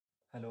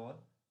Hello all,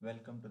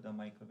 welcome to the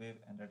Microwave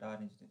and Radar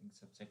Engineering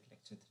subject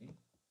lecture 3.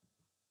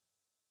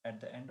 At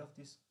the end of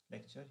this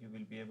lecture, you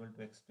will be able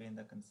to explain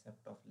the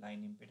concept of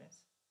line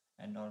impedance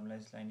and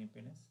normalized line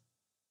impedance.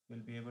 You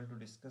will be able to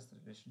discuss the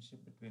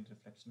relationship between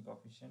reflection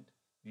coefficient,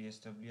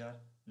 VSWR,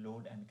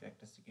 load and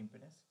characteristic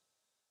impedance.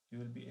 You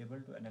will be able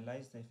to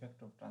analyze the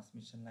effect of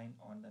transmission line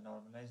on the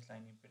normalized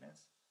line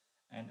impedance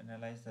and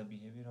analyze the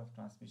behavior of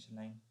transmission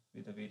line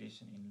with a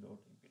variation in load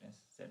impedance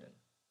ZL.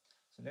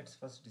 So let's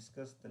first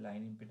discuss the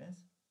line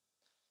impedance.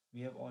 We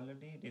have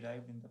already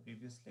derived in the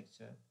previous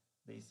lecture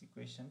these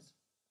equations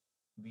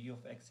v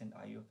of x and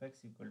I of x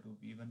equal to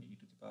v1 e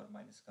to the power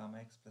minus gamma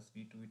x plus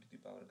v2 e to the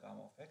power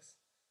gamma of x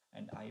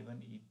and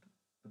I1 e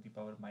to the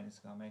power minus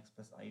gamma x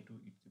plus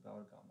I2 e to the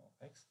power gamma of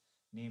x,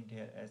 named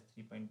here as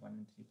 3.1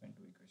 and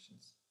 3.2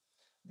 equations.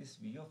 This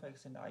v of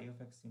x and I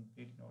of x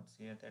simply denotes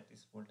here that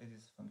this voltage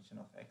is function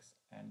of x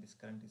and this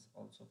current is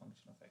also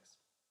function of x.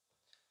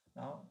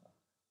 Now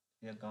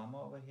the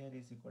gamma over here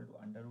is equal to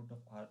under root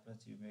of r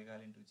plus j omega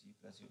l into g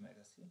plus j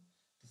omega c.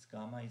 This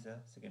gamma is a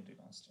secondary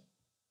constant.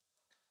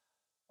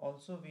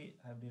 Also, we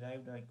have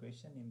derived our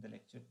equation in the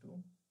lecture 2,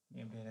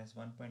 named here as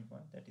 1.1,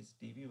 that is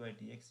dv by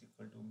dx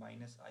equal to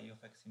minus I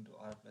of x into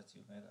r plus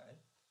j omega l.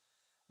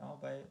 Now,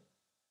 by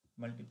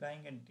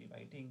multiplying and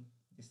dividing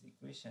this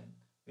equation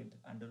with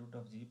under root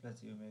of g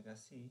plus j omega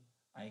c,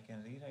 I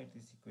can rewrite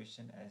this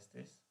equation as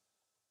this,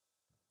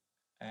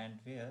 and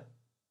where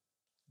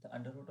the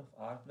under root of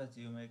r plus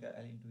j omega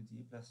l into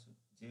g plus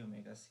j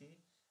omega c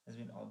has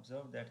been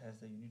observed that has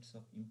the units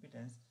of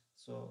impedance,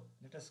 so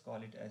let us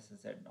call it as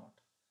z0.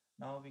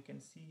 Now we can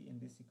see in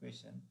this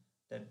equation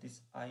that this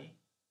I,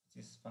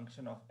 which is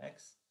function of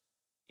x,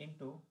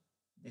 into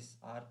this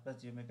r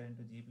plus j omega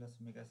into g plus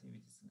omega c,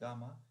 which is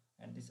gamma,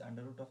 and this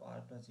under root of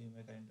r plus j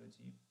omega into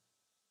g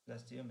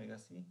plus j omega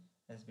c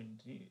has been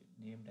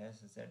renamed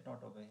as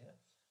z0 over here.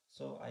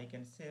 So I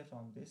can say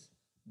from this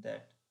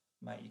that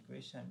my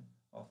equation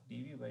of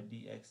dv by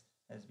dx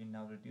has been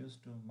now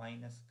reduced to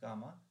minus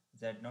gamma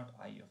z0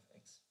 I of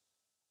x.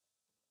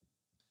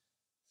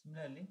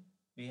 Similarly,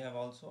 we have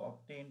also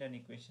obtained an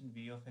equation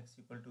v of x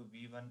equal to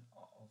v1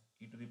 of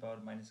e to the power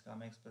minus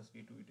gamma x plus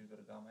v2 e to the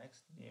power gamma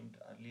x, named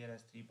earlier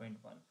as 3.1.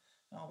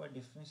 Now by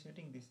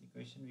differentiating this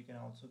equation, we can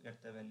also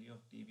get the value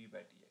of dv by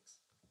dx.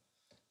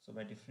 So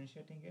by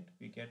differentiating it,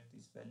 we get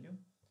this value,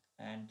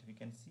 and we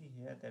can see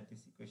here that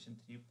this equation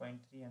 3.3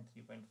 and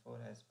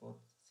 3.4 has both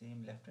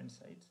same left hand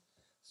sides.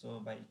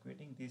 So by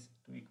equating these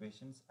two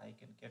equations, I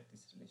can get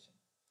this relation.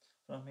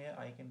 From here,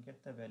 I can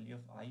get the value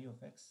of I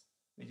of x,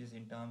 which is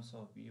in terms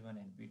of v1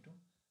 and v2.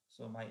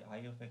 So my I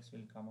of x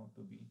will come out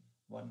to be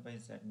 1 by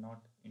z0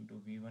 into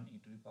v1 e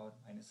to the power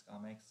minus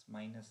gamma x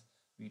minus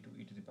v2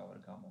 e to the power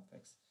gamma of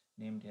x,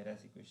 named here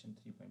as equation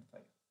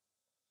 3.5.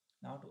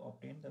 Now to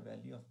obtain the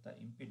value of the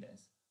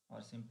impedance, or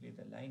simply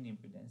the line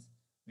impedance,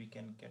 we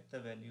can get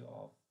the value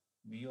of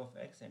v of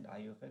x and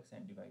I of x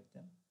and divide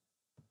them.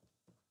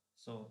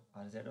 So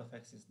our z of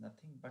x is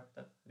nothing but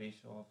the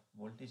ratio of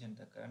voltage and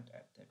the current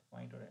at that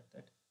point or at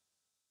that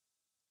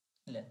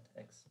length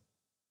x.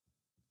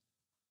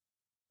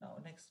 Now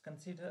next,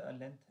 consider a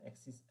length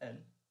x is L.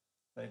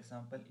 For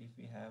example, if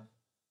we have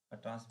a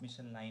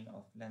transmission line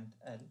of length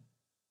L,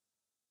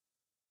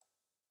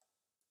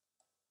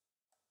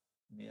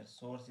 where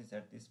source is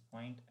at this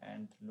point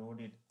and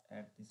load it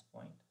at this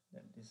point,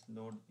 let this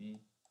load be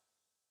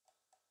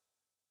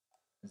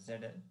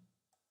ZL,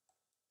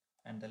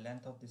 and the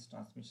length of this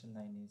transmission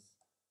line is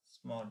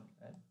small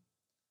l.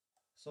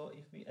 So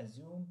if we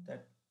assume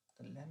that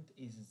the length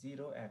is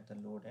 0 at the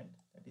load end,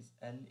 that is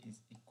L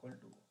is equal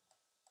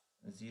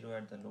to 0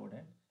 at the load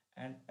end,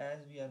 and as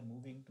we are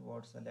moving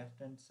towards the left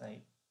hand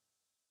side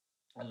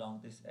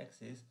along this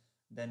axis,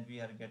 then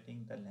we are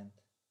getting the length.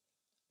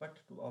 But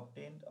to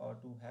obtain or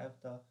to have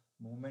the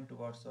movement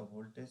towards a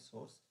voltage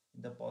source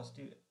in the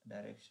positive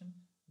direction,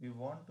 we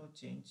want to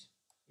change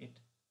it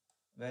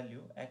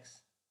value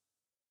x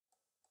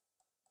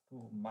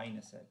to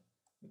minus L,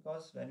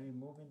 because when we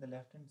move in the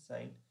left hand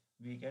side,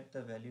 we get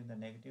the value in the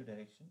negative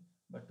direction,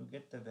 but to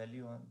get the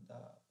value on the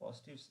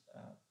positive,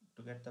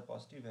 to get the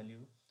positive value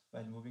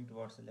while moving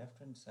towards the left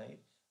hand side,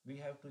 we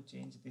have to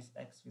change this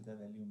x with the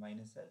value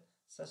minus L,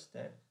 such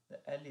that the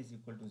L is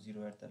equal to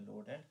 0 at the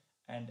load end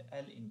and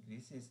L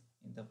increases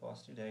in the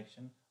positive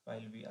direction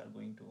while we are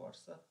going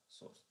towards the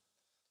source.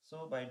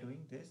 So by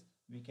doing this,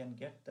 we can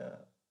get the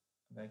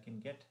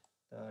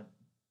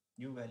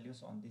new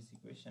values on these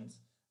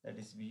equations, that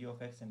is v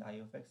of x and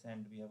I of x,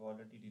 and we have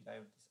already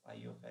derived this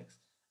I of x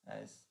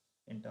as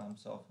in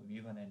terms of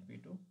v1 and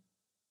v2.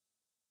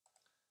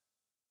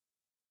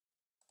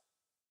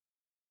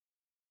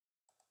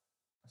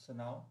 So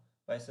now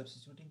by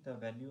substituting the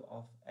value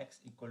of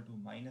x equal to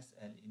minus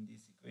L in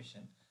this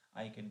equation,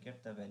 I can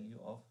get the value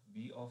of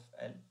v of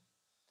L.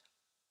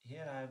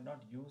 Here I have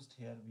not used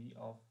here v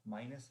of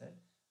minus L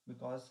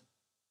because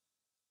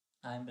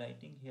I am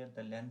writing here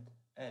the length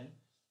L,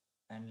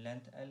 and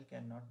length L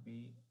cannot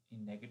be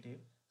in negative,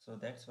 so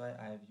that's why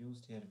I have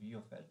used here v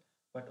of L.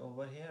 But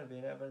over here,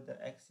 wherever the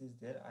x is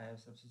there, I have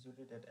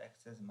substituted that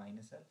x as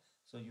minus L,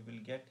 so you will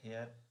get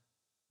here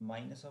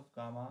minus of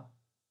gamma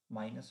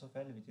minus of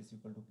L, which is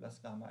equal to plus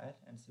gamma L,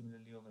 and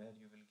similarly over here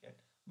you will get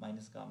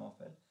minus gamma of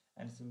L.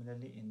 And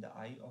similarly in the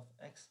I of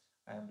x,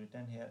 I have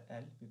written here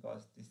L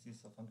because this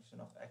is a function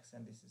of x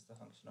and this is the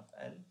function of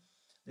L.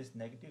 This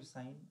negative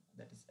sign,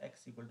 that is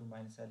x equal to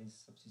minus L,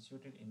 is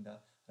substituted in the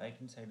right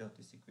hand side of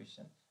this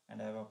equation,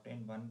 and I have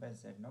obtained 1 by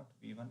z naught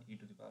v1 e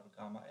to the power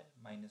gamma L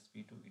minus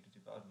v2 e to the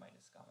power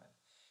minus gamma L.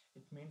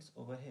 It means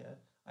over here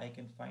I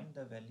can find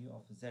the value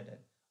of ZL,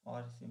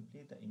 or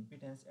simply the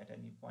impedance at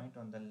any point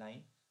on the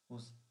line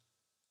whose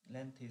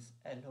length is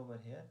L over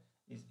here,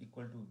 is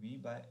equal to V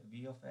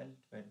of L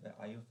divided by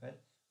I of L,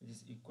 which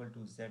is equal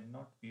to Z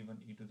naught V1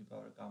 e to the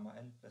power gamma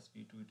L plus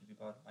V2 e to the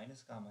power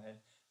minus gamma L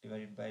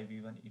divided by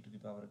V1 e to the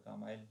power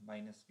gamma L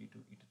minus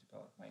V2 e to the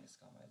power minus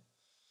gamma L.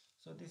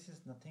 So this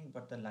is nothing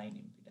but the line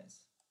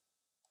impedance.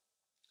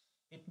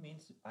 It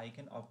means I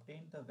can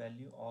obtain the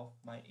value of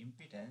my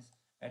impedance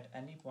at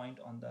any point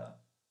on the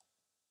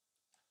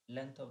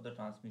length of the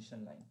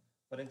transmission line.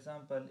 For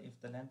example, if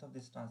the length of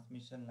this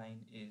transmission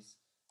line is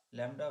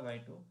lambda by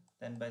 2,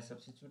 then by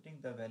substituting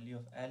the value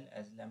of L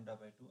as lambda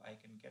by 2, I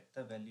can get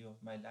the value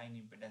of my line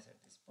impedance at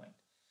this point.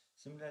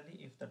 Similarly,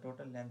 if the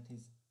total length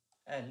is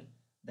L,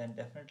 then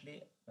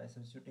definitely by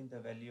substituting the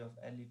value of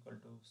L equal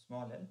to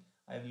small l,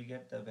 I will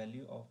get the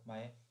value of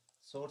my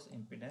source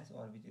impedance,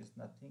 or which is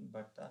nothing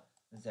but the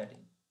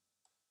Zin.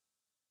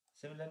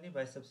 Similarly,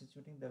 by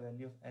substituting the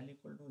value of L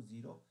equal to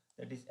 0,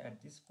 that is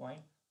at this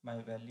point,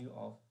 my value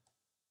of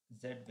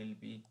Z will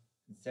be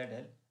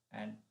ZL,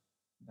 and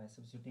by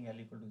substituting L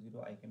equal to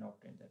 0, I can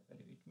obtain that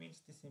value. It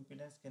means this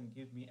impedance can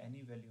give me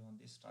any value on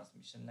this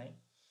transmission line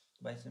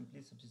by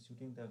simply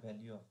substituting the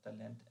value of the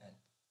length L.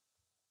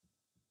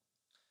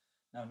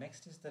 Now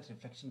next is the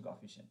reflection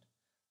coefficient.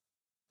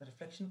 The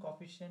reflection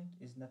coefficient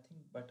is nothing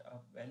but a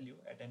value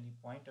at any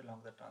point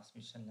along the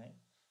transmission line,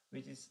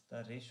 which is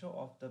the ratio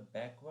of the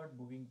backward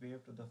moving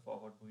wave to the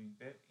forward moving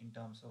wave in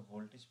terms of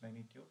voltage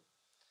magnitude.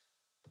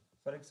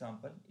 For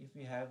example, if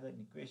we have an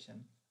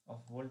equation of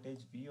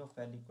voltage V of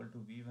L equal to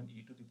V1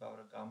 e to the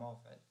power gamma of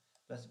L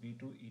plus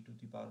V2 e to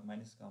the power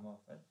minus gamma of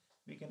L,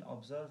 we can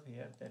observe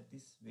here that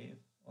this wave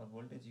or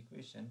voltage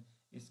equation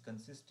is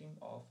consisting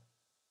of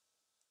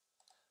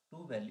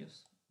two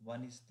values.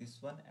 One is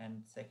this one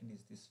and second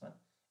is this one.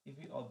 If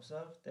we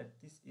observe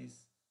that this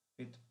is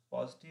with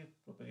positive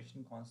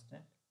propagation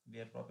constant,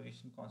 where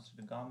propagation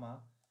constant gamma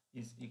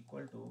is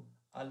equal to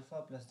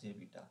alpha plus j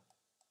beta.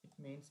 It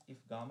means if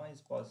gamma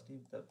is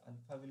positive, the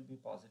alpha will be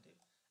positive,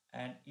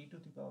 and e to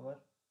the power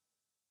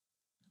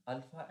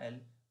alpha L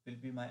will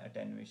be my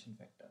attenuation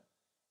factor.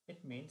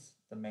 It means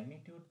the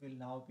magnitude will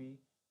now be,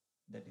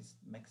 that is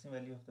maximum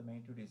value of the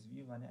magnitude is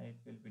V1, and it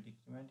will be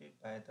decremented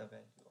by the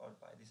value or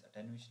by this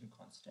attenuation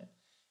constant.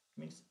 It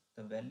means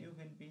the value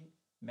will be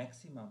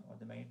maximum, or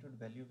the magnitude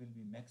value will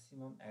be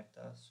maximum at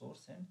the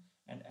source end,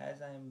 and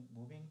as I am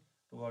moving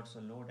towards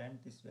the load end,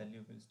 this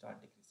value will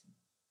start decreasing.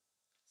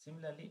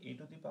 Similarly, e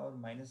to the power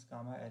minus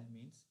gamma L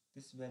means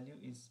this value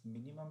is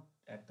minimum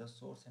at the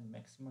source and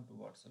maximum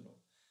towards the load.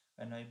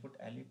 When I put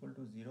L equal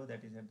to 0,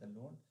 that is at the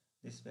load,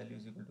 this value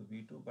is equal to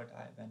V2, but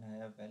when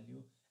I have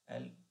value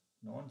L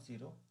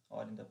non-zero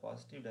or in the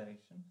positive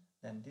direction,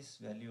 then this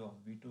value of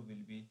V2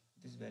 will be,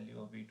 this value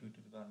of V2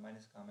 to the power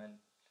minus gamma L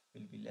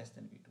will be less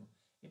than V2.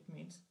 It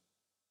means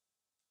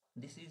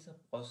this is a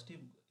positive,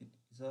 it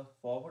is a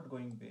forward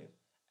going wave,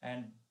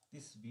 and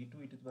this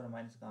V2 e to the power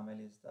minus gamma L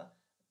is the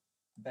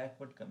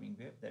backward coming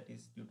wave, that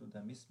is due to the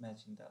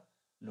mismatch in the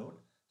load.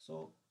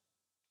 So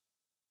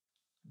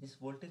this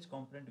voltage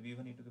component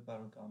V1 e to the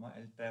power gamma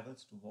L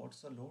travels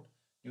towards the load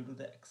due to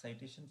the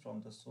excitation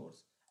from the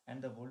source,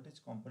 and the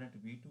voltage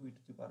component V2 e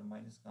to the power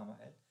minus gamma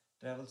L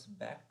travels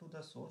back to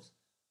the source,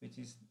 which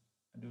is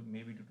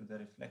maybe due to the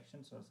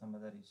reflections or some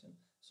other reason.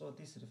 So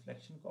this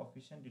reflection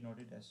coefficient,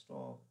 denoted as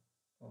rho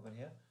over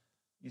here,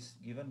 is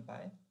given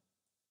by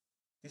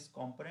this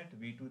component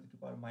V2 to the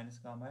power minus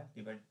gamma L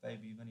divided by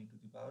V1 e to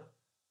the power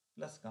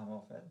plus gamma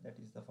of L, that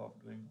is the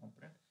forward going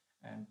component,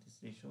 and this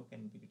ratio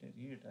can be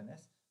rewritten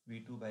as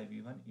V2 by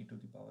V1 e to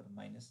the power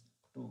minus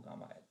 2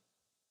 gamma L.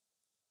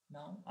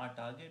 Now our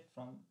target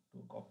from to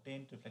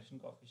obtain reflection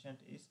coefficient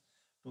is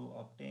to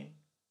obtain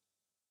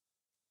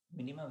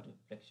minimum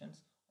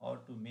reflections, or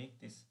to make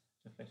this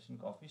reflection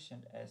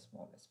coefficient as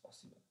small as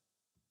possible.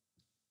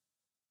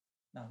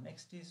 Now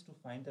next is to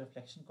find the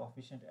reflection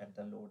coefficient at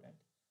the load end.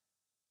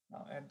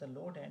 Now at the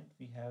load end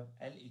we have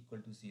L equal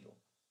to 0.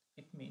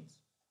 It means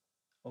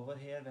over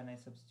here when I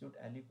substitute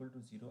L equal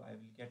to 0, I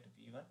will get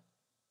V1.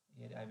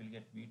 Here I will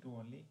get V2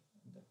 only.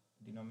 In the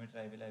denominator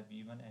I will have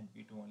V1 and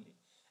V2 only.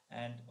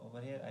 And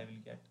over here I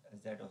will get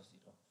Z of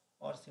 0.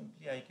 Or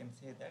simply I can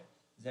say that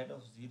Z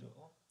of 0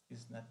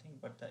 is nothing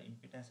but the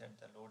impedance at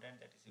the load end,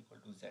 that is equal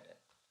to ZL.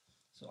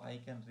 So I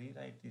can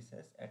rewrite this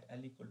as at L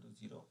equal to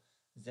 0,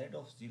 Z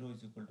of 0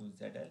 is equal to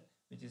ZL,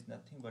 which is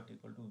nothing but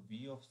equal to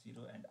V of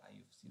 0 and I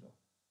of 0.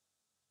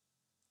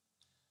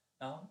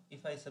 Now,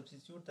 if I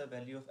substitute the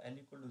value of L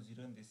equal to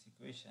 0 in this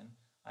equation,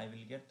 I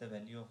will get the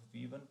value of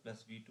V1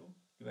 plus V2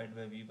 divided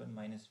by V1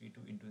 minus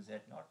V2 into Z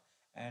naught.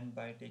 And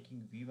by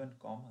taking V1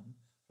 common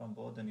from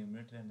both the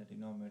numerator and the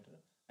denominator,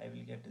 I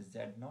will get z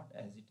naught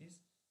as it is.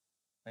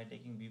 By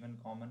taking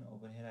v1 common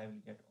over here, I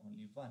will get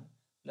only 1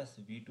 plus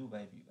v2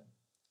 by v1.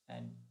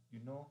 And you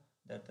know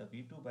that the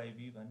v2 by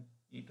v1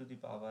 e to the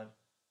power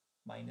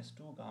minus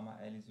 2 gamma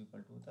L is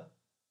equal to the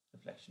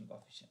reflection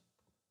coefficient.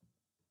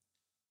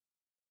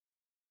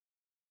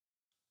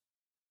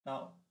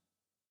 Now,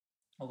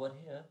 over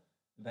here,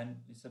 when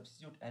we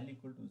substitute L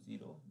equal to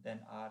 0, then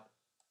our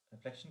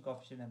reflection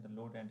coefficient and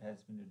the load end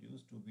has been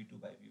reduced to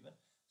V2 by V1.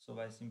 So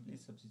by simply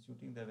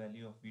substituting the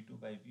value of V2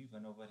 by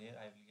V1 over here,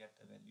 I will get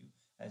the value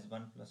as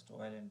 1 plus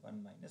tau L and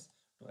 1 minus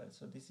tau L.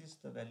 So this is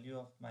the value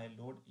of my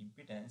load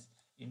impedance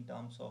in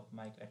terms of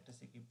my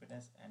characteristic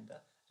impedance and the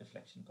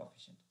reflection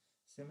coefficient.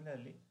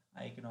 Similarly,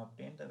 I can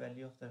obtain the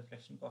value of the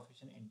reflection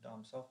coefficient in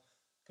terms of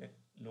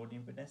load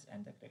impedance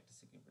and the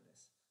characteristic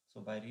impedance.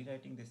 So by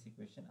rewriting this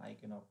equation, I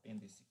can obtain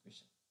this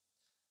equation.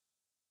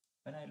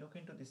 When I look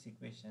into this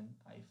equation,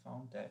 I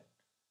found that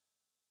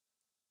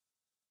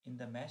in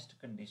the meshed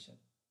condition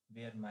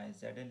where my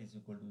ZL is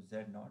equal to Z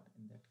naught,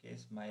 in that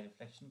case my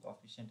reflection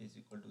coefficient is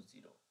equal to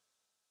 0.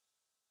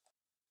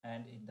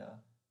 And in the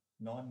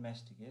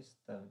non-meshed case,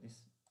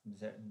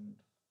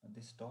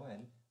 this tau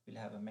L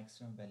will have a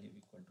maximum value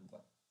equal to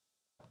 1.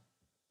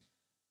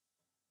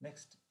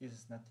 Next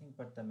is nothing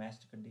but the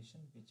meshed condition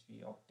which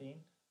we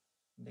obtained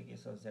in the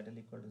case of ZL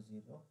equal to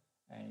 0,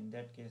 and in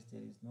that case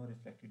there is no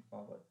reflected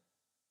power,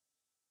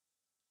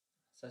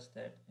 such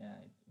that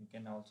you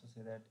can also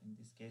say that in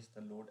this case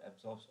the load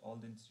absorbs all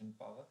the incident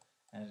power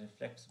and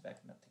reflects back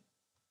nothing.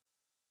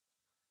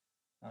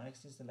 Now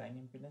next is the line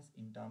impedance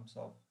in terms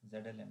of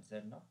ZL and Z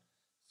naught.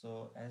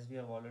 So as we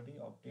have already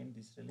obtained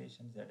this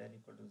relation, ZL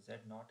equal to Z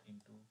naught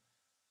into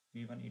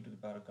V1 e to the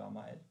power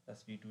gamma L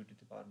plus V2 e to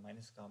the power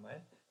minus gamma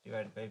L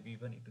divided by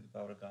V1 e to the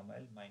power gamma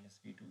L minus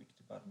V2 e to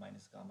the power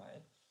minus gamma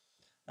L.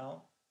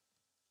 Now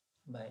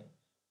by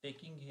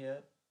taking here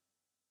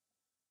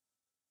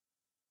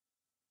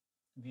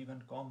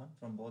V1 common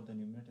from both the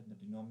numerator and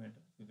the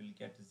denominator, we will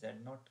get Z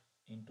naught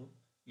into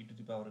e to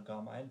the power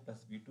gamma L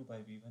plus V2 by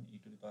V1 e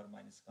to the power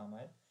minus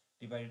gamma L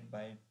divided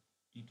by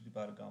e to the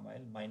power gamma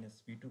L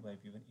minus V2 by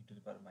V1 e to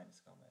the power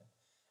minus gamma L.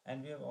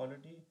 And we have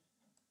already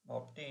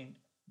obtained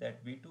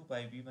that V2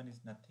 by V1 is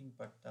nothing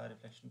but the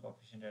reflection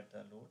coefficient at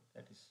the load,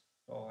 that is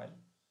tau L.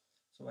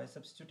 So by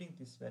substituting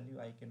this value,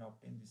 I can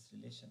obtain this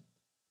relation.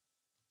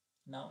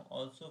 Now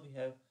also we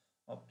have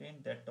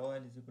obtained that tau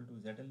L is equal to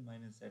ZL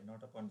minus Z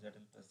naught upon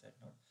ZL plus Z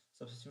naught.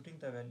 Substituting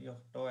the value of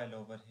tau L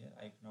over here,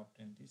 I can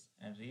obtain this,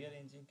 and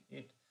rearranging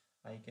it,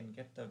 I can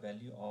get the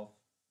value of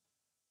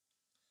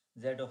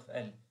Z of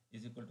L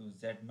is equal to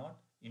Z naught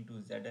into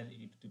ZL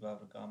e to the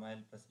power gamma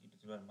L plus e to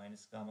the power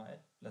minus gamma L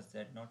plus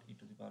Z naught e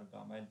to the power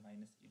gamma L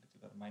minus e to the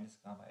power minus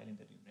gamma L in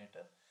the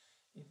numerator.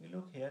 If we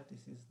look here,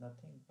 this is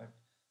nothing but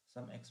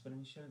some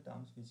exponential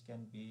terms which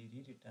can be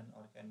rewritten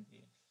or can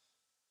be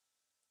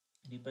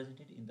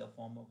represented in the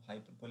form of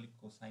hyperbolic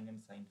cosine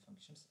and sine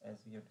functions,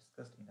 as we have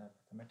discussed in our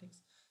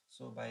mathematics.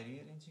 So by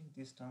rearranging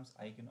these terms,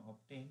 I can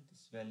obtain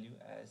this value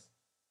as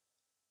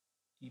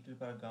e to the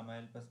power gamma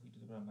L plus e to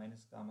the power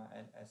minus gamma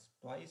L as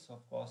twice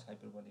of cos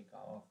hyperbolic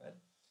gamma of L,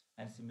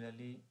 and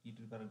similarly e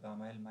to the power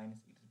gamma L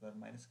minus e to the power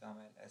minus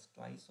gamma L as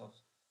twice of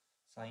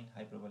sine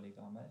hyperbolic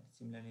gamma L.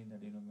 Similarly in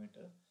the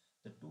denominator,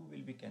 the two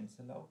will be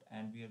cancelled out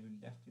and we will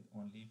be left with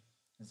only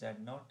Z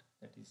naught,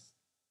 that is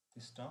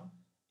this term,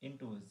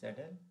 into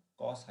ZL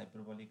cos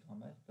hyperbolic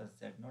gamma L plus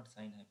Z naught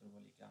sine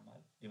hyperbolic gamma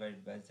L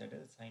divided by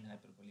ZL sine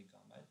hyperbolic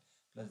gamma L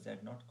plus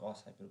Z naught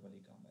cos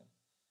hyperbolic gamma L.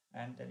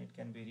 And then it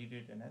can be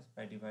rewritten as,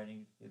 by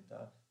dividing it with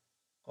the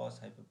cos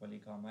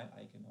hyperbolic gamma L,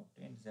 I can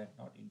obtain Z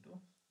naught into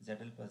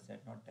ZL plus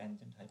Z naught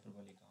tangent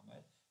hyperbolic gamma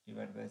L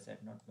divided by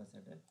Z naught plus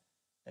ZL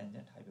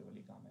tangent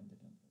hyperbolic gamma in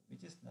the numerator,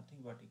 which is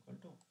nothing but equal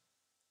to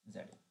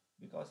ZL.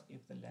 Because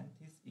if the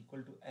length is equal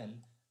to L,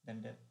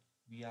 then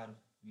we are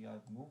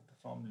moved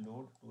from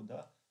load to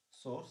the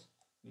source,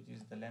 which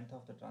is the length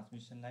of the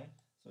transmission line.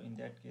 So in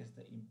that case,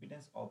 the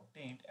impedance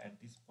obtained at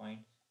this point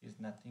is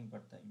nothing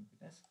but the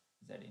impedance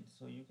Zin.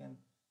 So you can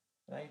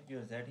write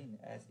your Zin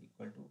as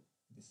equal to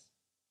this,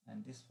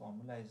 and this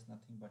formula is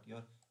nothing but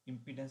your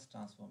impedance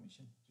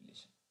transformation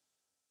relation.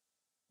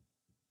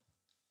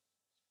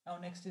 Now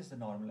next is the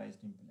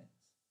normalized impedance.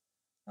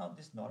 Now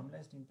this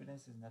normalized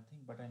impedance is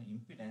nothing but an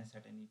impedance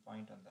at any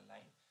point on the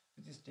line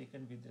which is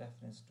taken with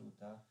reference to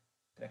the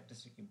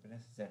characteristic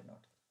impedance Z0.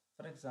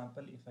 For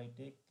example, if I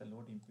take the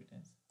load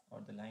impedance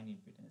or the line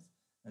impedance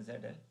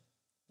ZL,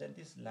 then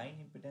this line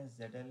impedance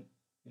ZL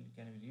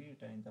can be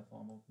rewritten in the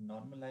form of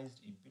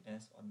normalized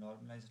impedance or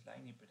normalized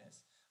line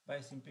impedance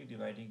by simply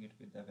dividing it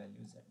with the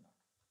value Z0.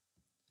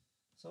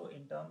 So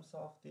in terms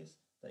of this,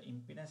 the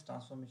impedance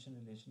transformation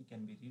relation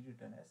can be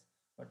rewritten as,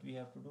 what we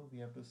have to do, we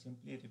have to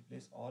simply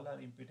replace all our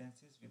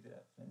impedances with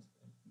reference,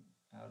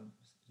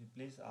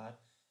 replace our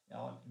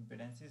all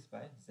impedances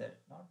by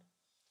Z0.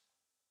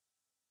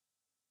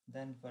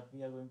 Then what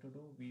we are going to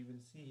do, we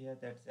will see here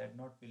that Z0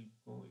 will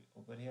go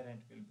over here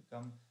and will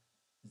become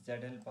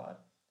ZL bar,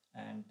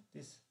 and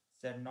this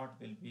Z0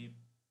 will be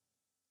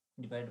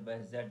divided by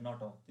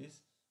Z0 of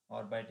this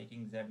or by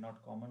taking z naught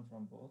common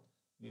from both,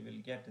 we will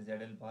get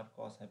zl bar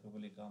cos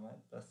hyperbolic gamma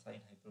l plus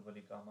sine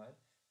hyperbolic gamma l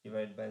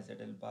divided by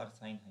zl bar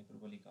sine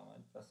hyperbolic gamma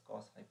l plus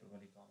cos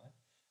hyperbolic gamma l,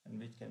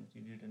 and which can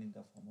be rewritten in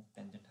the form of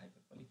tangent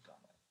hyperbolic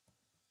gamma l.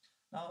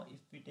 Now,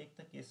 if we take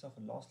the case of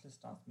a lossless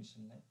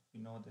transmission line,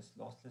 we know this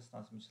lossless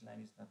transmission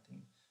line is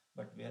nothing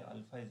but where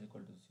alpha is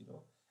equal to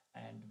 0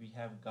 and we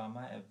have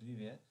gamma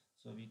everywhere.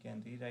 So we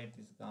can rewrite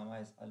this gamma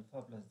as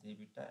alpha plus j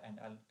beta, and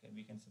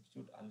we can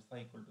substitute alpha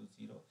equal to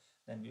 0.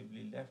 Then we will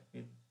be left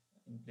with,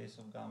 in place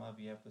of gamma,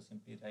 we have to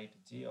simply write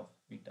j of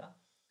beta.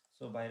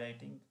 So by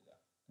writing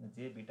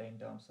j beta in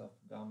terms of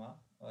gamma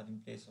or in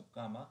place of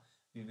gamma,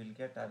 we will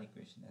get our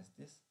equation as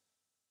this.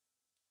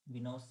 We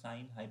know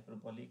sine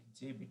hyperbolic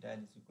j beta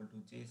l is equal to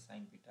j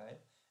sine beta l,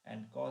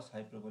 and cos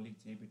hyperbolic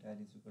j beta l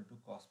is equal to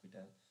cos beta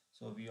l.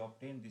 So we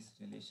obtain this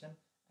relation,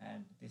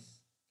 and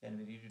this can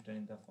be rewritten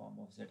in the form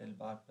of zl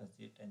bar plus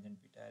j tangent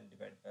beta l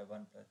divided by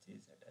 1 plus j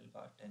zl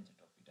bar tangent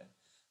of beta l.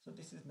 So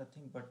this is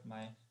nothing but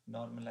my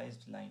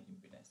normalized line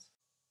impedance.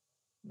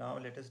 Now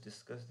let us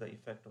discuss the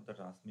effect of the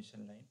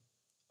transmission line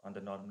on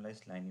the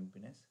normalized line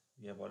impedance.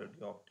 We have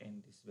already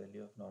obtained this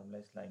value of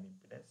normalized line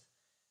impedance,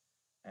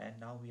 and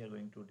now we are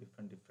going to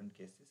different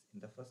cases.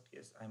 In the first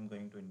case, I am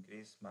going to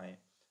increase my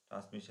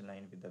transmission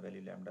line with the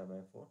value lambda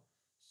by 4.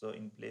 So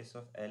in place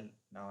of L,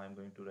 now I am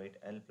going to write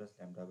L plus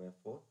lambda by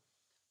 4.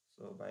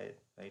 So by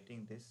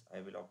writing this,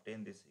 I will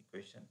obtain this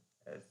equation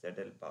as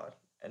ZL bar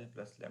L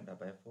plus lambda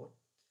by 4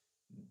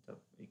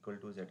 equal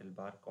to ZL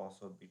bar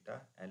cos of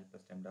beta L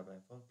plus lambda by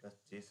 4 plus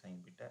J sin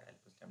beta L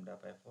plus lambda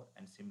by 4,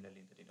 and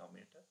similarly in the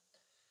denominator.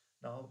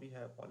 Now we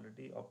have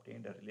already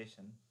obtained a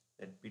relation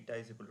that beta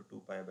is equal to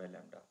 2 pi by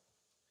lambda.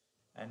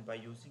 And by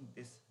using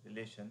this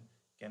relation,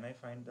 can I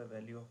find the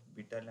value of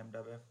beta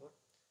lambda by 4?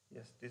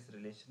 Yes, this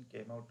relation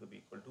came out to be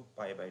equal to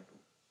pi by 2.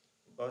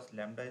 Because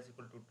lambda is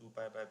equal to 2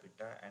 pi by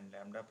beta, and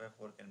lambda by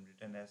 4 can be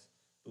written as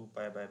 2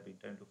 pi by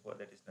beta into 4,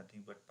 that is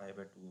nothing but pi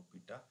by 2 of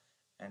beta.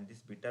 And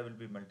this beta will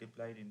be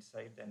multiplied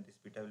inside, then this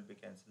beta will be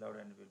cancelled out,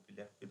 and we will be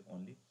left with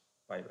only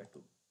pi by 2.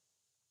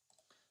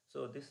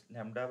 So this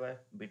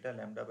beta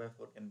lambda by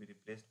 4 can be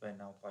replaced by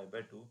now pi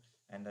by 2,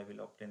 and I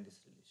will obtain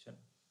this relation.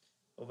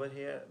 Over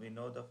here, we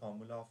know the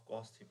formula of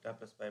cos theta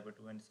plus pi by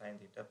 2 and sin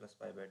theta plus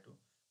pi by 2.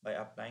 By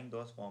applying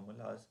those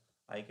formulas,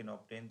 I can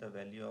obtain the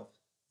value of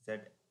z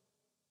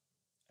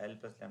L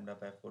plus lambda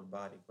by 4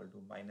 bar equal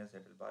to minus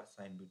ZL bar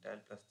sin beta L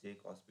plus j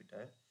cos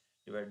beta L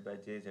divided by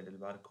j ZL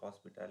bar cos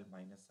beta L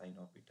minus sin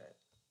of beta L.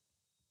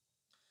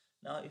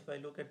 Now, if I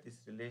look at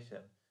this relation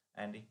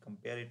and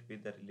compare it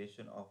with the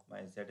relation of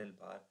my ZL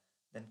bar,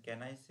 then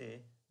can I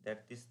say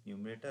that this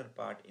numerator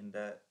part in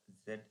the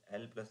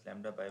ZL plus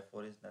lambda by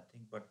 4 is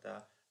nothing but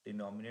the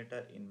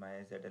denominator in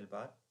my ZL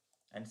bar,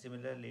 and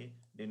similarly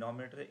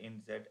denominator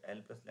in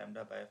ZL plus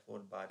lambda by 4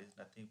 bar is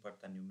nothing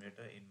but the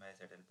numerator in my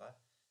ZL bar.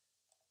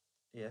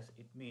 Yes,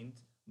 it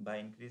means by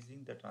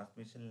increasing the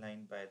transmission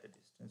line by the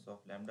distance of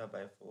lambda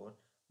by 4,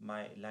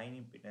 my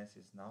line impedance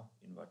is now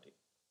inverting.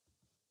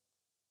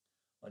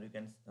 Or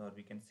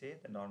we can say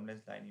the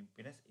normalized line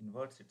impedance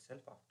inverts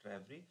itself after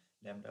every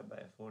lambda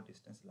by 4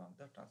 distance along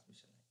the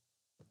transmission line.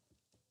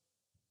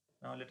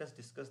 Now let us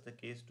discuss the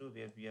case 2,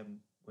 where we are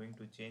going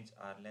to change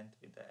R length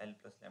with the L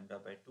plus lambda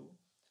by 2.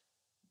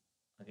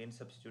 Again,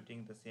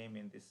 substituting the same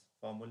in this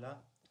formula,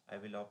 I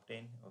will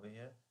obtain over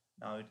here.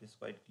 Now it is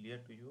quite clear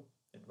to you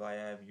that why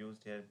I have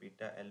used here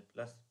beta L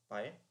plus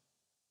pi.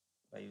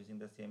 By using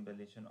the same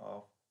relation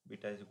of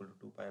beta is equal to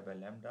 2 pi by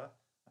lambda,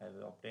 I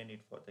will obtain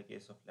it for the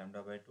case of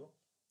lambda by 2.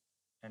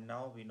 And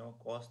now we know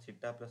cos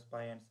theta plus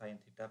pi and sin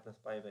theta plus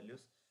pi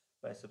values.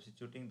 By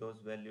substituting those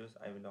values,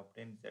 I will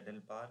obtain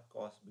ZL bar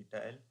cos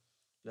beta L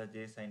plus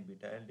j sin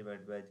beta L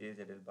divided by j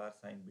ZL bar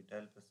sin beta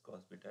L plus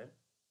cos beta L.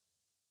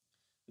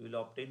 We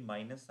will obtain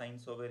minus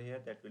signs over here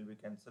that will be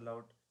cancelled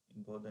out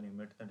in both the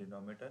numerator and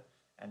denominator.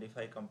 And if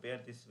I compare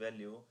this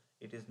value,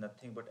 it is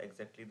nothing but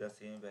exactly the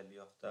same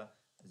value of the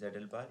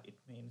ZL bar. It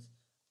means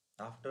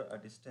after a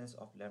distance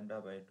of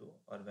lambda by 2,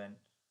 or when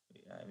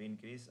we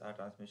increase our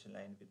transmission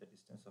line with the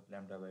distance of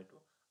lambda by 2,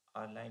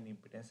 our line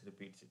impedance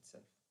repeats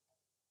itself.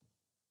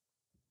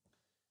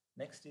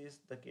 Next is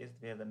the case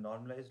where the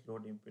normalized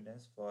load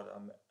impedance for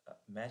a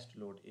matched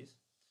load is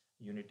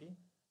unity.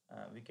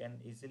 We can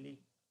easily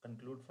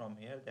conclude from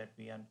here that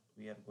we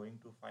are going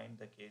to find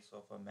the case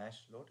of a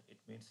matched load. It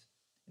means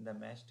in the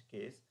matched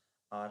case,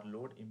 our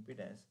load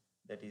impedance,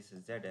 that is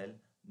ZL,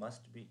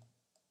 must be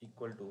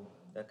equal to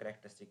the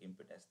characteristic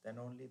impedance. Then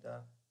only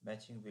the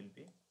matching will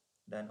be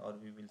done, or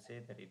we will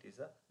say that it is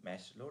a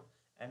matched load.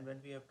 And when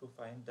we have to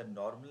find the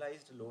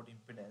normalized load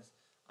impedance,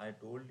 I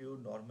told you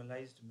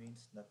normalized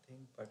means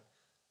nothing but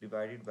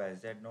divided by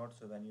Z naught.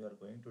 So when you are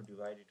going to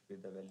divide it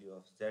with the value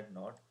of Z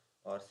naught,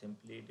 or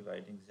simply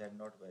dividing Z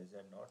naught by Z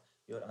naught,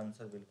 your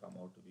answer will come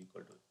out to be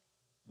equal to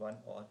 1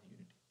 or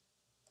unity.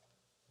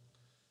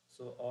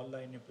 So all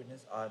line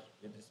impedance are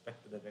with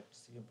respect to the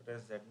characteristic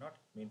impedance Z naught,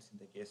 means in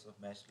the case of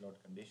matched load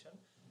condition,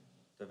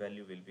 the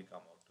value will be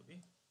come out to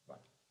be 1.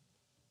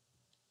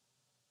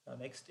 Now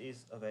next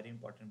is a very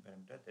important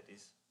parameter, that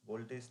is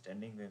voltage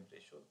standing wave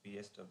ratio,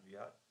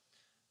 VSWR.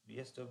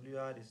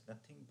 VSWR is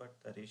nothing but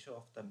the ratio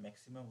of the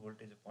maximum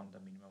voltage upon the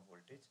minimum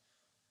voltage,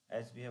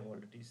 as we have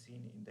already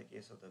seen in the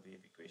case of the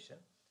wave equation,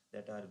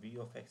 that our V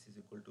of x is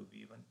equal to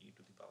V1 e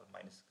to the power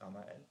minus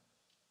gamma L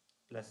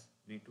plus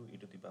V2 e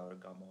to the power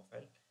gamma of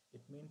L.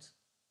 It means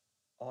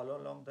all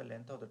along the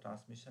length of the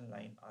transmission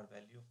line, our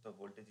value of the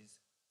voltage is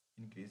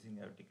increasing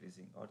or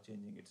decreasing or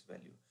changing its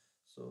value.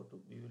 So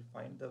we will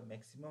find the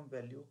maximum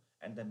value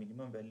and the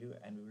minimum value,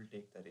 and we will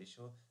take the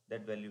ratio.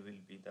 That value will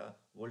be the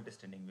voltage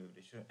standing wave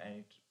ratio, and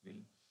it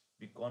will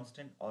be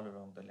constant all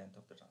along the length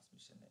of the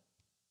transmission line.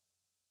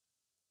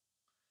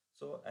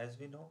 So as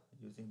we know,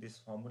 using this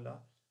formula,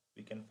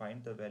 we can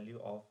find the value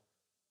of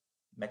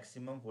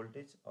maximum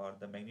voltage, or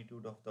the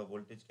magnitude of the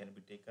voltage can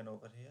be taken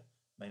over here.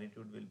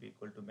 Magnitude will be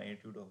equal to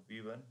magnitude of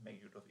V1,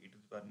 magnitude of e to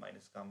the power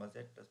minus gamma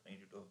z, plus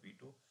magnitude of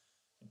V2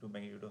 into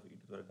magnitude of e to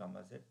the power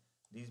gamma z.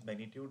 These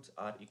magnitudes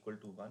are equal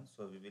to 1,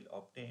 so we will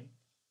obtain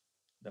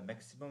the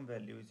maximum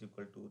value is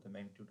equal to the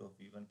magnitude of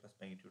V1 plus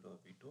magnitude of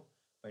V2.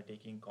 By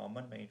taking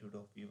common magnitude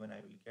of V1,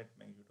 I will get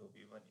magnitude of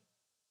V1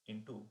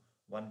 into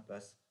 1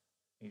 plus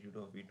magnitude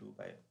of V2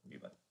 by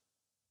V1.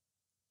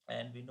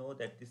 And we know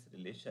that this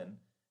relation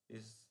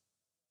is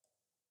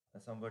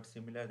somewhat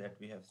similar that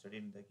we have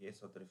studied in the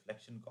case of the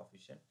reflection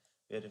coefficient,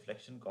 where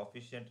reflection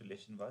coefficient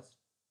relation was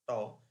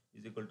tau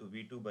is equal to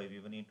V2 by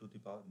V1 e to the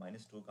power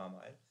minus 2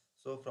 gamma L.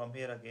 So from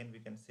here again we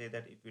can say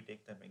that if we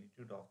take the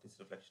magnitude of this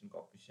reflection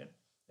coefficient,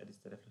 that is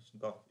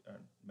the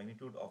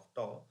magnitude of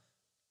tau,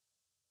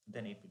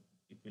 then it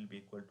will be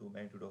equal to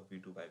magnitude of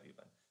V2 by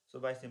V1. So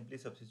by simply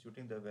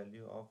substituting the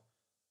value of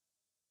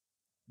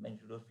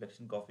magnitude of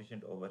reflection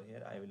coefficient over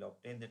here, I will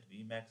obtain that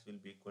Vmax will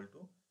be equal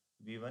to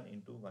V1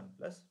 into 1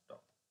 plus tau.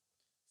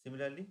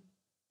 Similarly,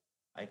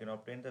 I can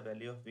obtain the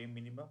value of V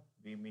minimum.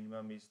 V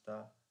minimum is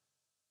the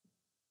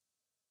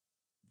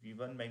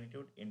V1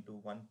 magnitude into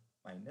 1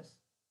 minus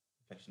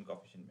reflection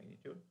coefficient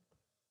magnitude.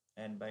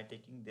 And by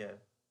taking the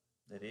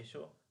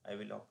ratio, I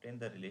will obtain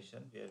the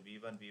relation where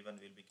V1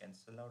 will be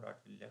cancelled out. I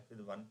will left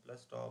with 1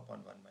 plus tau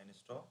upon 1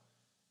 minus tau.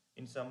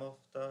 In some of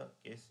the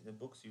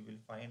books, you will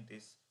find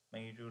this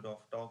magnitude of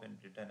tau can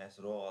be written as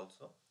rho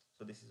also.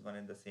 So this is one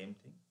and the same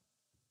thing.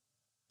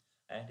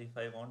 And if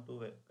I want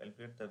to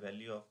calculate the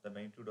value of the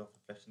magnitude of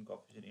reflection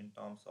coefficient in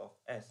terms of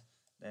S,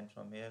 then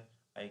from here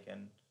I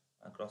can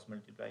cross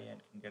multiply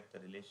and can get the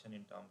relation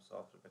in terms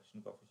of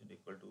reflection coefficient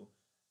equal to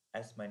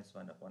S minus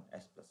 1 upon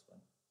S plus 1.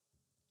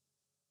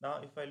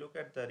 Now if I look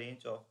at the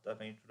range of the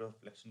magnitude of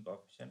reflection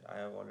coefficient, I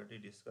have already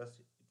discussed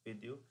it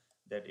with you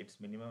that its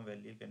minimum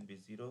value can be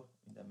 0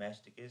 in the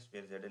meshed case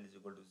where ZL is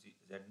equal to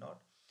Z0,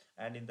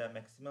 and in the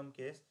maximum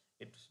case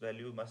its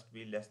value must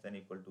be less than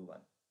equal to 1.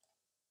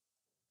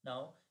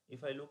 Now,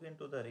 if I look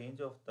into the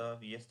range of the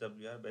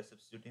VSWR by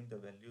substituting the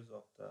values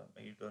of the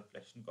magnitude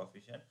reflection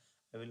coefficient,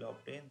 I will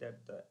obtain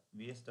that the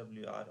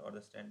VSWR, or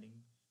the standing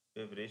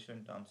wave ratio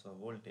in terms of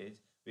voltage,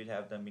 will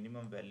have the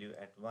minimum value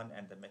at 1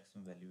 and the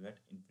maximum value at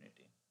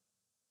infinity.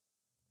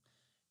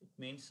 It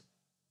means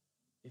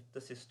if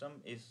the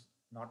system is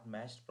not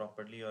meshed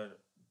properly or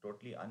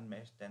totally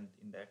unmeshed, then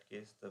in that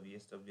case the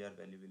VSWR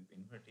value will be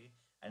infinity,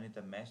 and in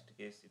the meshed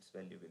case its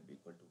value will be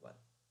equal to 1.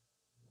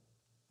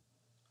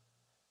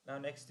 Now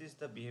next is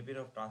the behavior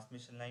of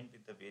transmission line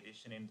with the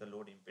variation in the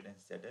load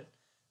impedance ZL.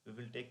 We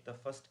will take the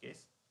first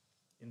case.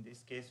 In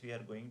this case we are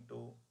going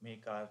to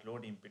make our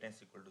load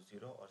impedance equal to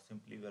 0, or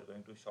simply we are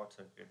going to short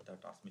circuit the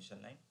transmission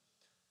line.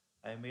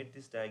 I made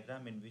this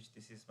diagram in which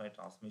this is my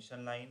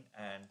transmission line,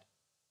 and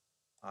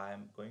I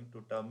am going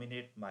to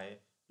terminate my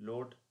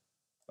load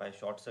by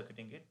short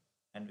circuiting it,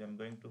 and we are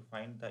going to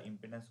find the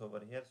impedance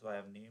over here. So I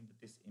have named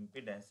this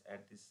impedance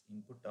at this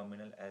input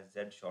terminal as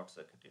Z short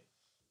circuited.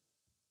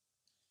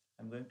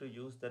 I'm going to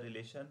use the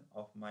relation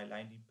of my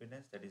line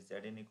impedance, that is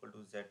Zn equal to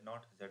Z0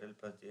 ZL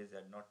plus J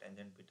Z0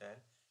 tangent beta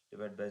L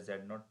divided by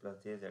Z0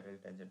 plus J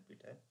ZL tangent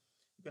beta L.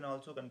 You can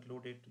also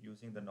conclude it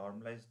using the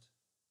normalized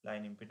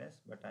line impedance,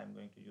 but I'm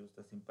going to use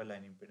the simple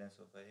line impedance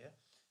over here.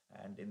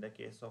 And in the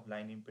case of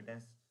line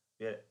impedance,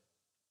 where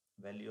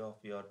value of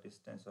your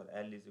distance or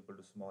L is equal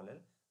to small l,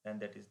 then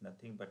that is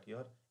nothing but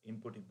your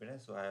input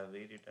impedance. So I have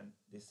rewritten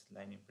this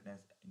line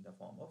impedance in the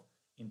form of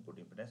input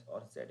impedance,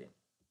 or Zn.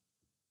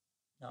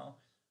 Now,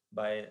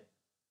 by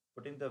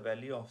putting the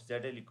value of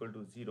ZL equal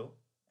to 0,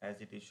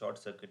 as it is short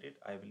circuited,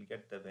 I will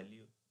get the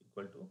value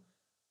equal to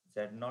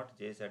Z0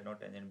 J Z0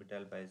 tangent beta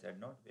L by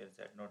Z0, where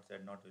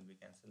Z0 will be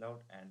cancelled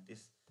out, and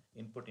this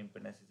input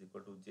impedance is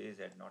equal to J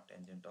Z0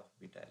 tangent of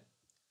beta L.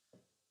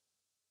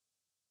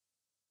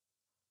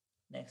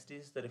 Next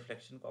is the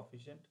reflection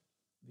coefficient,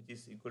 which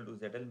is equal to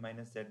ZL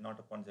minus Z0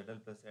 upon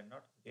ZL plus Z0.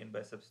 Again,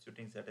 by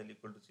substituting ZL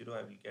equal to 0,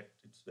 I will get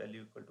its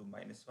value equal to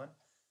minus 1.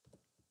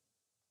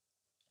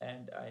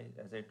 And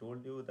as I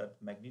told you, that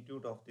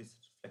magnitude of this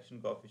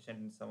reflection coefficient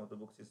in some of the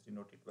books is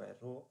denoted by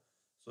rho.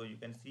 So you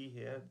can see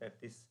here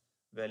that this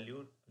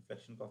value,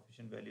 reflection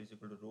coefficient value, is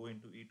equal to rho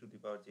into e to the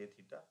power j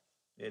theta,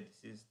 where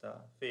this is the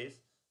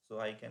phase. So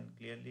I can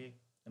clearly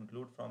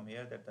conclude from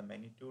here that the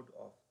magnitude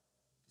of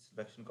this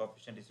reflection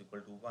coefficient is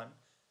equal to 1.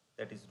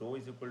 That is, rho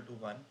is equal to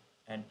 1.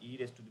 and e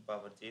raised to the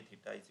power j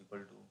theta is equal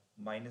to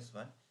minus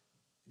 1.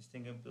 This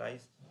thing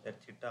implies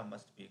that theta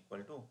must be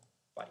equal to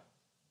pi.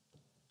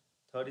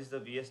 Third is the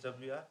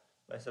VSWR.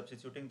 By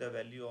substituting the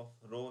value of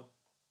rho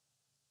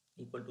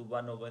equal to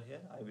 1 over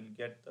here, I will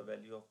get the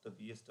value of the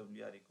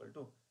VSWR equal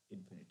to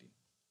infinity.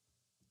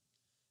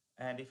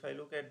 And if I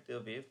look at the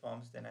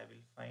waveforms, then I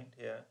will find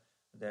here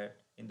that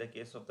in the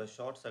case of the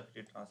short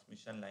circuited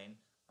transmission line,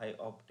 I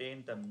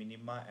obtain the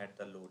minima at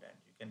the load end.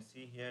 You can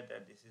see here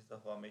that this is the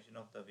formation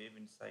of the wave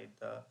inside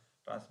the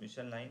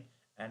transmission line,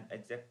 and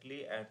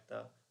exactly at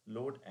the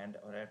load end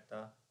or at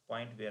the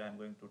point where I'm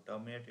going to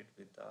terminate it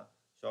with the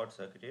short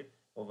circuited,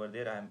 over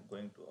there I'm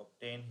going to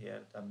obtain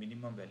here the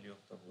minimum value of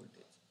the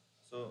voltage.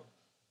 So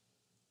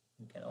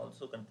you can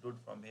also conclude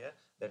from here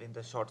that in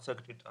the short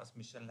circuit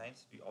transmission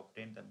lines, we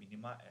obtain the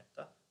minima at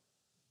the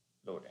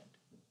load end.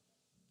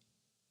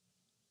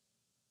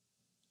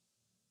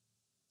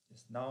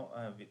 Yes, now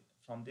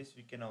from this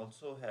we can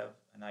also have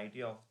an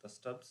idea of the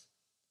stubs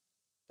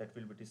that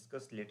will be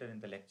discussed later in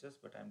the lectures,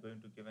 but I'm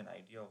going to give an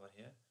idea over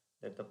here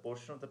that the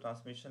portion of the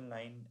transmission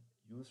line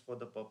used for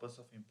the purpose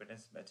of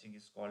impedance matching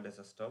is called as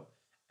a stub,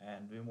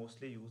 and we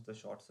mostly use the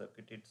short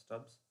circuited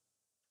stubs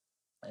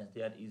as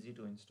they are easy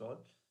to install.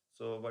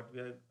 So what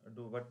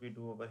we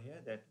do over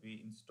here, that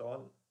we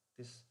install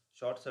this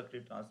short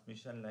circuit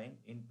transmission line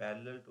in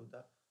parallel to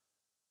the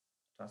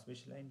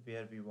transmission line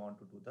where we want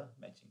to do the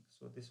matching.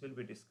 So this will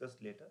be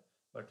discussed later,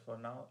 but for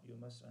now you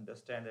must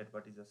understand that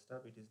what is a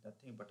stub. It is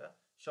nothing but a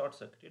short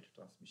circuited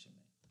transmission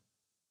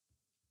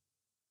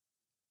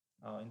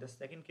line. In the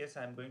second case,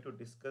 I am going to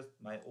discuss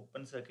my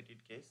open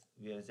circuited case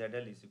where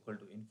ZL is equal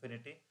to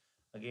infinity.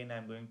 Again, I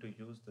am going to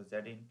use the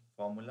Zin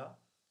formula,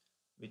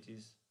 which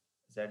is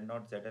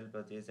Z0 ZL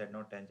plus J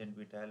Z0 tangent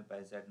beta L by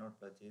Z0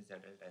 plus J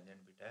ZL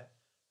tangent beta L.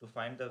 To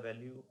find the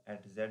value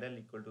at ZL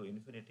equal to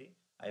infinity,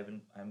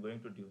 I'm going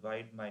to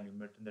divide my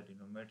numerator in the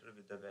denominator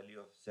with the value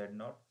of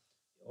Z0.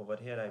 Over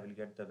here, I will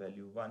get the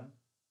value 1.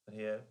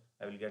 Here,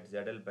 I will get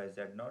ZL by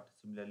Z0.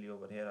 Similarly,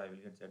 over here, I will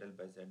get ZL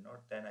by Z0.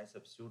 Then I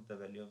substitute the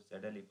value of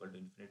ZL equal to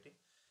infinity.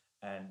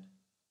 And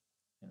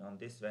on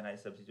this, when I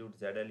substitute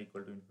ZL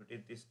equal to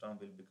infinity, this term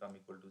will become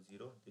equal to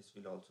 0. This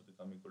will also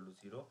become equal to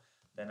 0.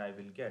 Then I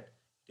will get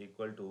it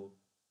equal to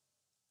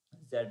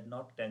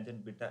Z0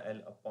 tangent beta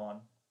L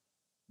upon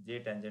J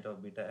tangent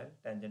of beta L.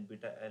 Tangent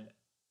beta L,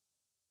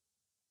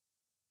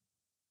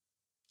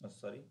 oh,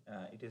 sorry,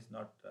 it is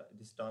not,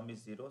 this term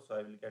is 0. So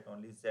I will get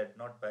only Z0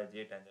 by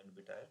J tangent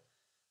beta L.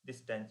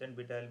 This tangent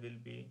beta L will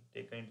be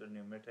taken into the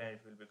numerator and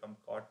it will become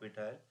cot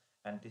beta L.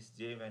 And this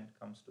J, when it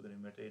comes to the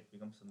numerator, it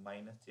becomes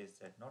minus J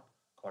Z0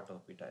 cot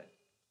of beta L.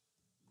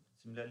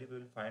 Similarly, we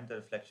will find the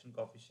reflection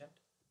coefficient.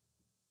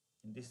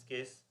 In this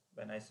case,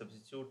 when I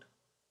substitute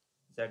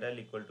ZL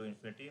equal to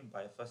infinity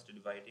by first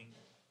dividing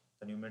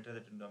the numerator and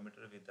the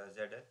denominator with the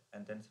ZL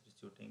and then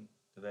substituting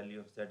the value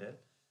of ZL,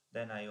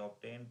 then I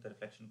obtain the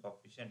reflection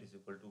coefficient is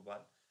equal to 1,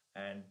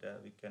 and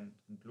we can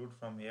conclude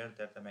from here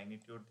that the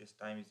magnitude this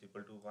time is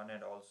equal to 1,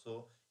 and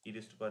also e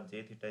raised to power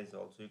j theta is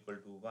also equal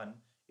to 1.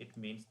 It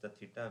means the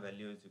theta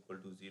value is equal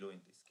to 0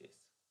 in this case.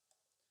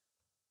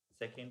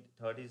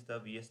 Third is the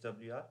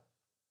VSWR.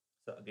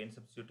 So again,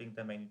 substituting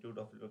the magnitude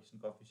of reflection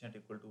coefficient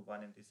equal to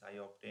 1 in this, I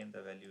obtain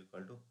the value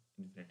equal to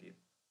infinity.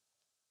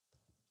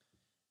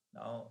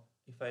 Now,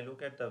 if I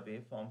look at the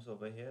waveforms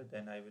over here,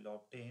 then I will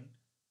obtain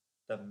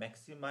the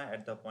maxima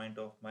at the point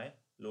of my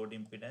load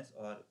impedance,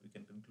 or we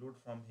can conclude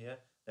from here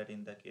that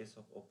in the case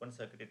of open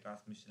circuited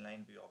transmission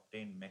line, we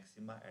obtain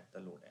maxima at the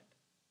load end.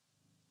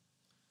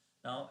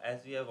 Now,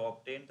 as we have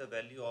obtained the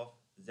value of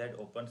Z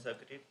open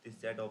circuited,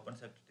 this Z open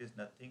circuited is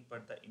nothing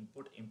but the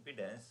input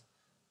impedance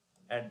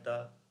at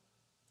the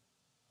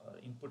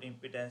input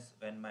impedance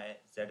when my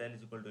ZL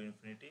is equal to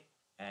infinity,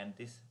 and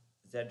this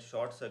Z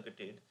short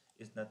circuited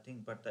is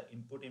nothing but the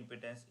input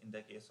impedance in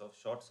the case of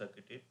short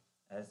circuited,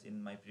 as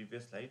in my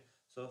previous slide.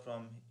 So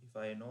from, if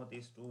I know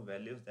these two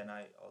values, then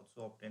I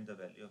also obtain the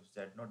value of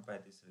Z0 by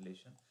this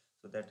relation.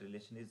 So that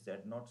relation is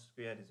Z0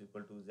 square is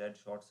equal to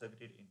Z short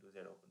circuited into Z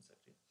open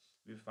circuited.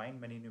 We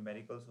find many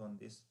numericals on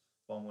this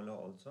formula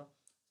also,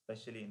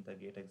 especially in the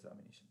gate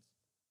examinations.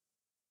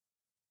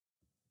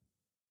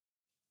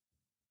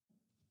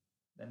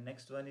 The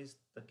next one is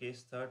the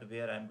case third,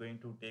 where I'm going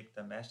to take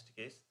the matched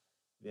case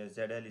where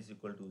ZL is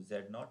equal to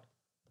Z0.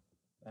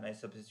 When I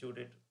substitute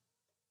it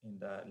in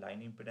the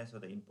line impedance or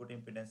the input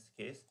impedance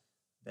case,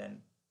 then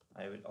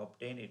I will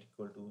obtain it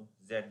equal to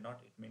Z0.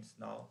 It means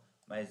now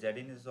my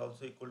Zin is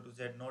also equal to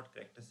Z0.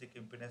 Characteristic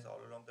impedance all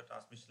along the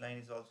transmission line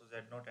is also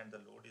Z0, and the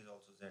load is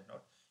also Z0.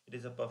 It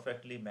is a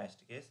perfectly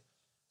matched case.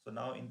 So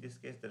now in this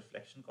case, the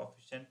reflection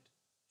coefficient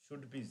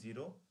should be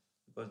 0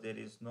 because there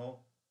is no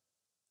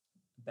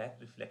back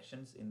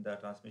reflections in the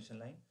transmission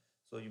line.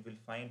 So you will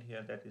find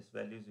here that this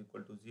value is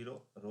equal to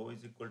 0, rho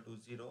is equal to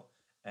 0,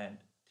 and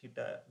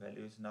theta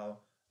value is now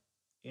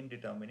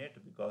indeterminate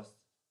because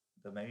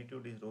the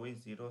magnitude is rho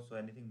is 0, so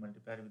anything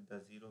multiplied with the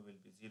 0 will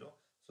be 0.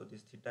 So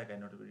this theta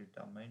cannot be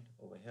determined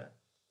over here.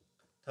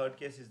 Third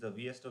case is the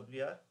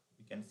VSWR,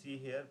 We can see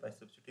here by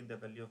substituting the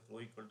value of rho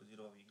equal to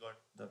 0, we got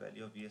the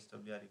value of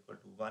VSWR equal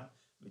to 1,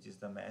 which is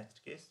the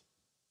matched case.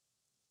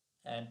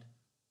 And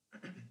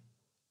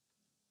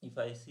if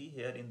I see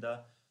here in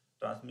the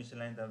transmission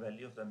line the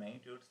value of the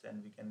magnitudes,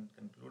 then we can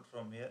conclude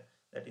from here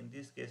that in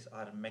this case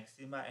our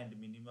maxima and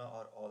minima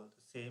are all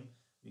the same.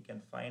 We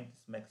can find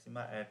this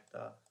maxima at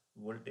the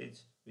voltage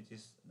which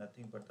is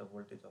nothing but the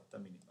voltage of the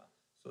minima.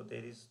 So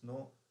there is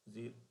no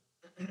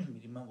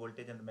minimum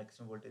voltage and the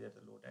maximum voltage at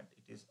the load end.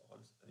 It is all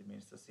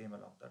remains the same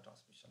along the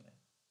transmission line.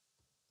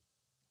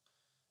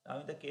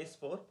 Now in the case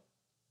 4,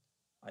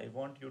 I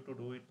want you to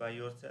do it by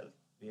yourself,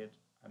 where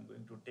I'm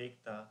going to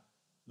take the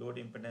load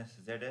impedance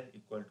ZL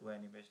equal to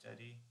an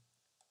imaginary,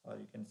 or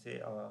you can say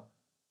a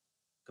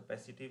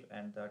capacitive,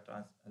 and the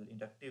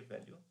inductive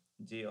value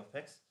J of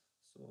X.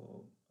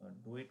 So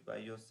do it by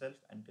yourself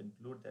and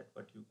conclude that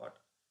what you got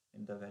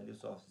in the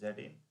values of Z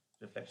in,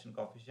 reflection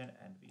coefficient,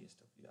 and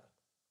VSWR.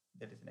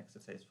 That is an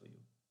exercise for you.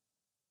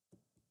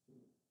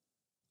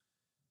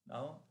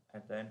 Now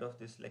at the end of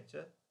this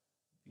lecture,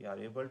 we are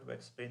able to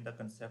explain the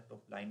concept of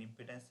line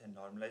impedance and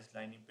normalized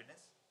line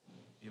impedance.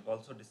 We have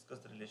also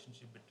discussed the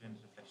relationship between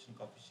reflection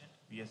coefficient,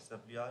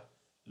 VSWR,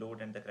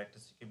 load, and the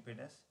characteristic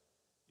impedance.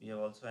 We have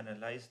also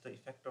analyzed the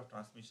effect of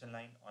transmission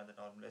line on the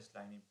normalized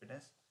line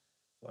impedance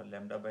for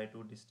lambda by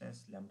 2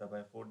 distance, lambda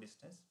by 4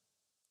 distance.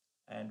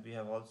 And we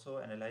have also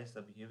analyzed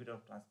the behavior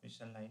of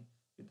transmission line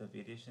with the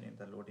variation in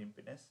the load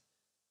impedance,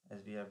 as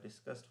we have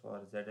discussed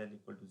for ZL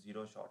equal to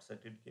 0 short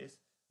circuit case,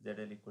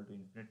 ZL equal to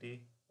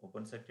infinity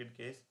open circuit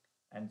case,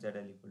 and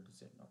ZL equal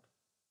to Z0.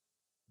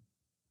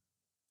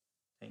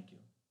 Thank you.